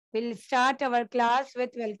We'll start our class with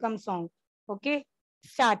welcome song. Okay,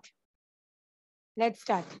 start. Let's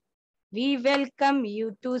start. We welcome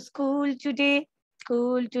you to school today,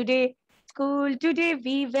 school today, school today.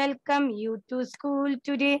 We welcome you to school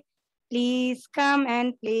today. Please come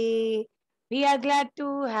and play. We are glad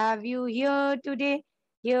to have you here today,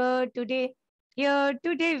 here today, here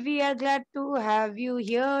today. We are glad to have you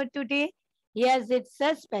here today. Yes, it's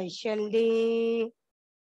a special day.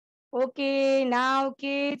 Okay, now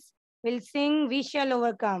kids will sing We Shall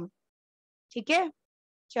Overcome. ठीक है?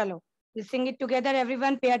 चलो. We'll sing it together.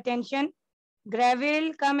 Everyone pay attention.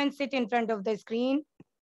 Gravel, come and sit in front of the screen.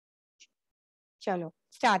 Chalo,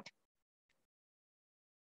 start.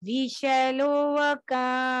 We shall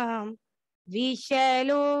overcome. We shall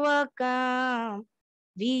overcome.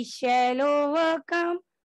 We shall overcome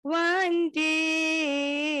one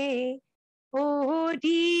day. Oh,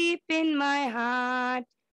 deep in my heart,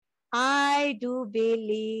 I do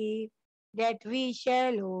believe that we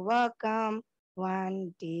shall overcome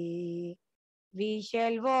one day. We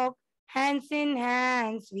shall walk hands in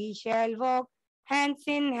hands. We shall walk hands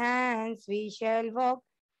in hands. We shall walk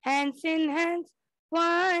hands in hands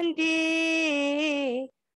one day.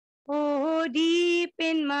 Oh, deep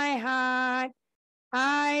in my heart,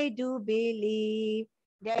 I do believe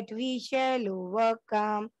that we shall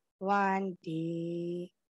overcome one day.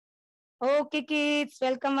 Okay, kids,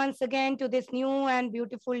 welcome once again to this new and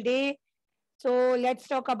beautiful day. So let's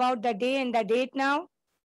talk about the day and the date now.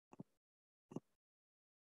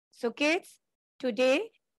 So kids,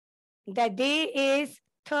 today the day is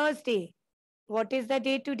Thursday. What is the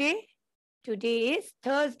day today? Today is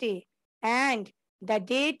Thursday and the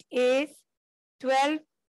date is 12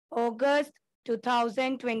 August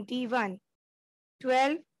 2021.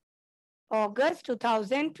 12 August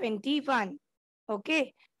 2021.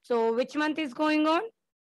 Okay. So which month is going on?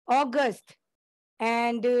 August.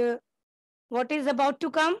 And what is about to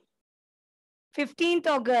come? 15th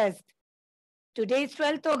August. Today is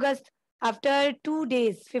 12th August. After 2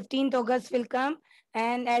 days, 15th August will come.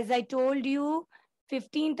 And as I told you,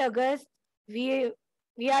 15th August, we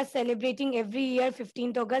are celebrating every year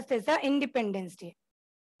 15th August as a Independence Day.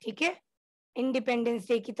 ठीक है? Independence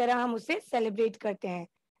Day की तरह हम उसे celebrate करते हैं.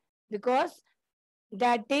 Because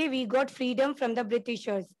that day we got freedom from the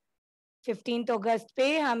Britishers. 15th August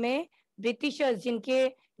पे हमें Britishers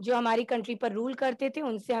जिनके जो हमारी country पर rule करते थे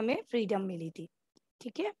उनसे हमें freedom मिली थी.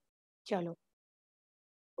 ठीक है? चलो.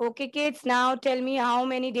 Okay, kids, now tell me how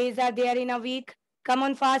many days are there in a week? Come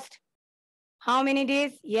on fast. How many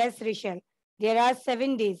days? Yes, Rishal. There are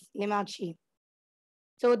 7 days, Limakshi.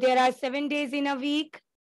 So there are 7 days in a week.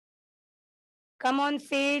 Come on,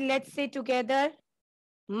 let's say together.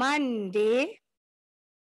 Monday,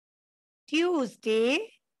 Tuesday,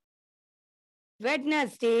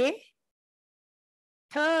 Wednesday,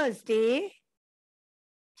 Thursday,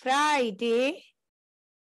 Friday,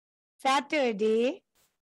 Saturday,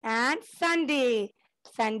 and Sunday.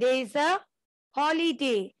 Sunday is a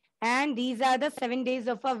holiday. And these are the 7 days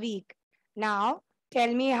of a week. Now,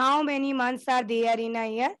 tell me how many months are there in a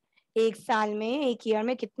year? एक साल में, एक year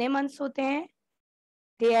में कितने months होते हैं?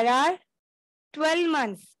 There are 12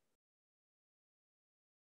 months.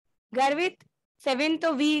 Garvit,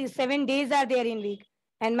 7 days are there in week.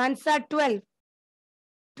 And months are 12.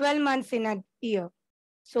 12 months in a year.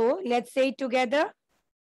 So, let's say it together.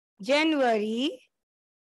 January,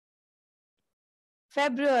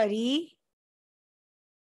 February,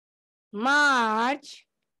 March,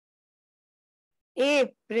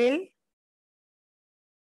 April,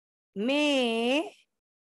 May,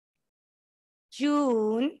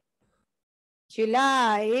 June,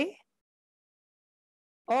 July,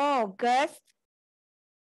 August,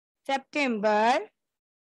 September,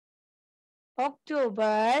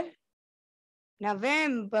 October,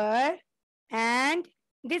 November, and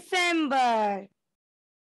December.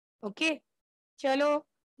 Okay, chalo.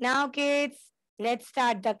 Now kids, let's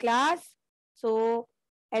start the class. So,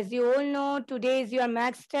 as you all know, today is your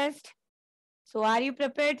maths test. So, are you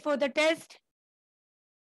prepared for the test?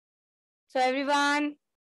 So, everyone,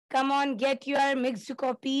 come on, get your mixed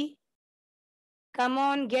copy. Come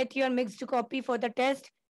on, get your mixed copy for the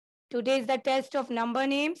test. Today is the test of number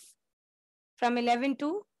names from 11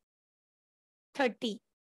 to 30.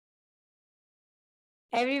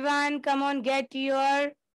 Everyone, come on, get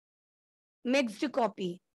your mixed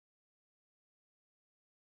copy.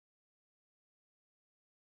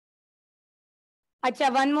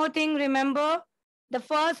 Acha, one more thing, remember, the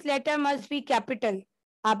first letter must be capital.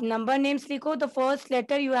 आप number names लिखो, the first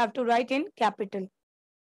letter you have to write in capital.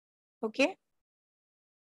 Okay?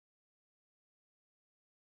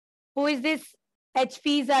 Who is this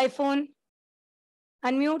HP's iPhone?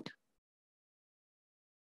 Unmute.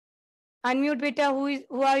 Unmute, beta.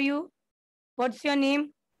 Who are you? What's your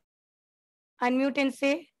name? Unmute and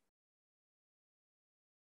say.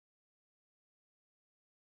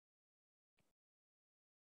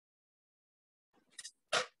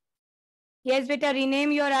 Yes, beta.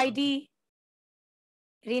 Rename your ID.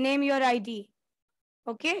 Rename your ID.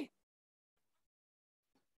 Okay.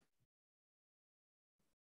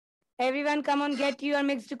 Everyone, come on, get your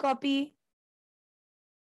mixed copy.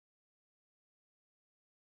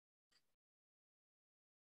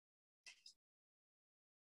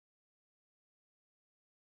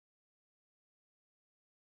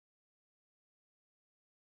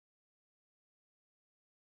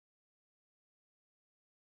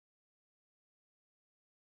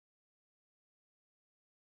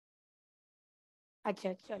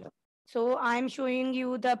 Acha, chalo. So I'm showing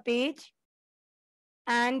you the page,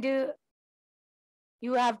 and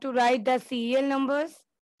you have to write the serial numbers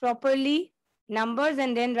properly, numbers,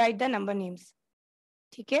 and then write the number names.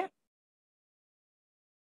 Okay?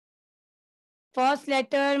 First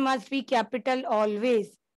letter must be capital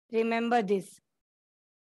always. Remember this.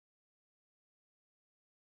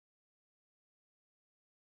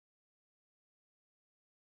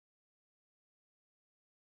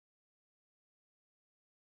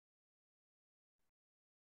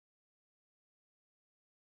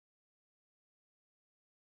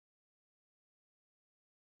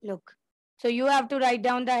 Look. So you have to write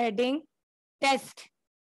down the heading, test.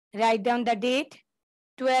 Write down the date,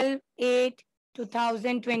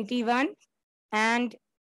 12/8/2021, and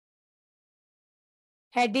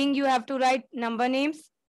heading you have to write number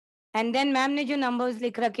names. And then ma'am ने जो numbers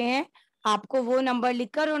लिख रखे हैं आपको वो number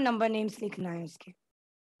लिखकर और number names लिखना है उसके.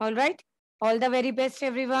 All right? All the very best,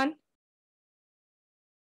 everyone.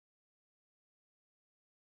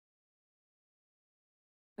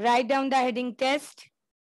 Write down the heading test.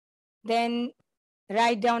 Then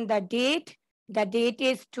write down the date. The date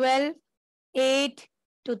is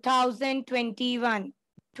 12/8/2021.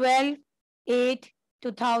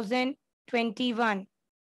 12/8/2021.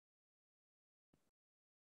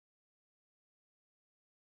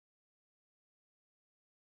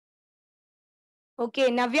 Okay,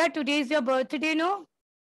 Navya, today is your birthday, no?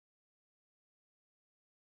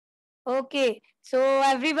 Okay, so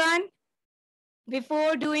everyone,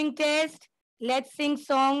 before doing test, let's sing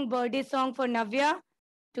song, birthday song for Navya.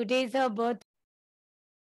 Today is her birthday.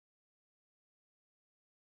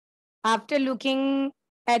 After looking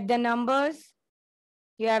at the numbers,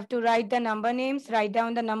 you have to write the number names, write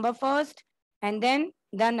down the number first, and then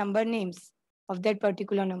the number names of that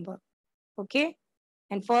particular number. Okay?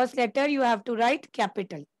 And first letter, you have to write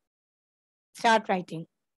capital. Start writing.